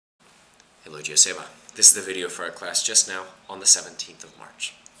Hello, Joseba. This is the video for our class just now on the 17th of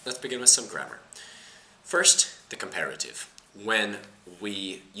March. Let's begin with some grammar. First, the comparative. When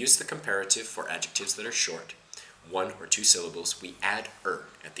we use the comparative for adjectives that are short, 1 or 2 syllables, we add er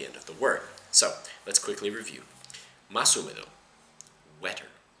at the end of the word. So, let's quickly review. Más húmedo, wetter,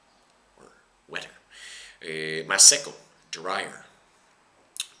 or wetter. Más seco, drier,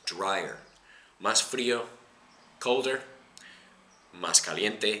 drier. Más frío, colder. Más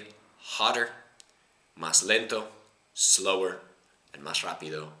caliente, hotter. Más lento, slower. And más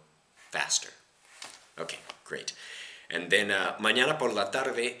rápido, faster. Okay, great. And then, mañana por la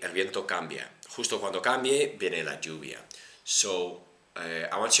tarde el viento cambia. Justo cuando cambie, viene la lluvia. So,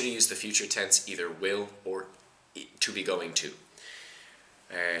 I want you to use the future tense, either will or to be going to.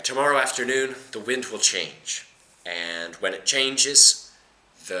 Tomorrow afternoon, the wind will change. And when it changes,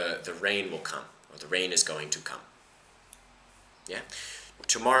 the rain will come, or the rain is going to come. Yeah?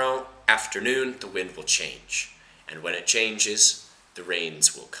 Tomorrow afternoon, the wind will change. And when it changes, the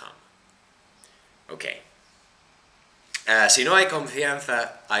rains will come. Okay. Si no hay confianza,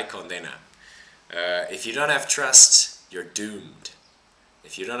 hay condena. If you don't have trust, you're doomed.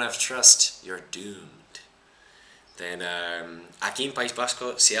 If you don't have trust, you're doomed. Then, aquí en País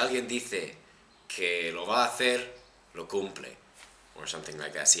Vasco, si alguien dice que lo va a hacer, lo cumple. Or something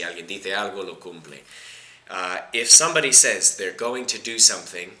like that. Si alguien dice algo, lo cumple. If somebody says they're going to do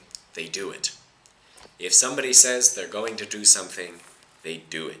something, they do it. If somebody says they're going to do something, they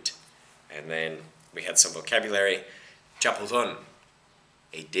do it. And then we had some vocabulary. Chapuzón,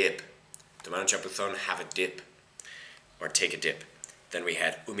 a dip. Tomar un chapuzón, have a dip. Or take a dip. Then we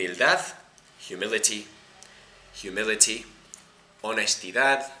had humildad, humility, humility,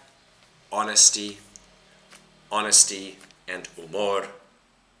 honestidad, honesty, honesty, and humor,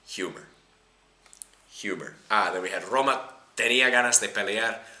 humor. Humor. Then we had Roma tenía ganas de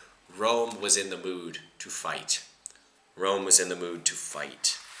pelear. Rome was in the mood to fight. Rome was in the mood to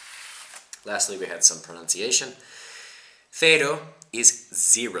fight. Lastly, we had some pronunciation. Cero is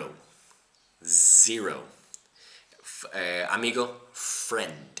zero. Zero. Amigo,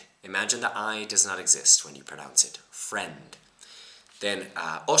 friend. Imagine the I does not exist when you pronounce it. Friend. Then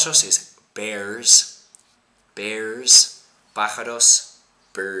osos is bears. Bears. Pájaros.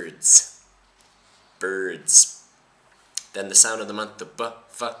 Birds. Birds. Then the sound of the month, the b,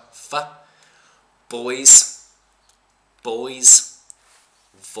 f, f. Boys. Boys.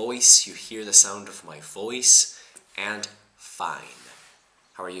 Voice, you hear the sound of my voice. And fine.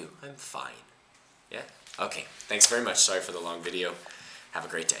 How are you? I'm fine. Yeah? Okay. Thanks very much. Sorry for the long video. Have a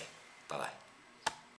great day. Bye-bye.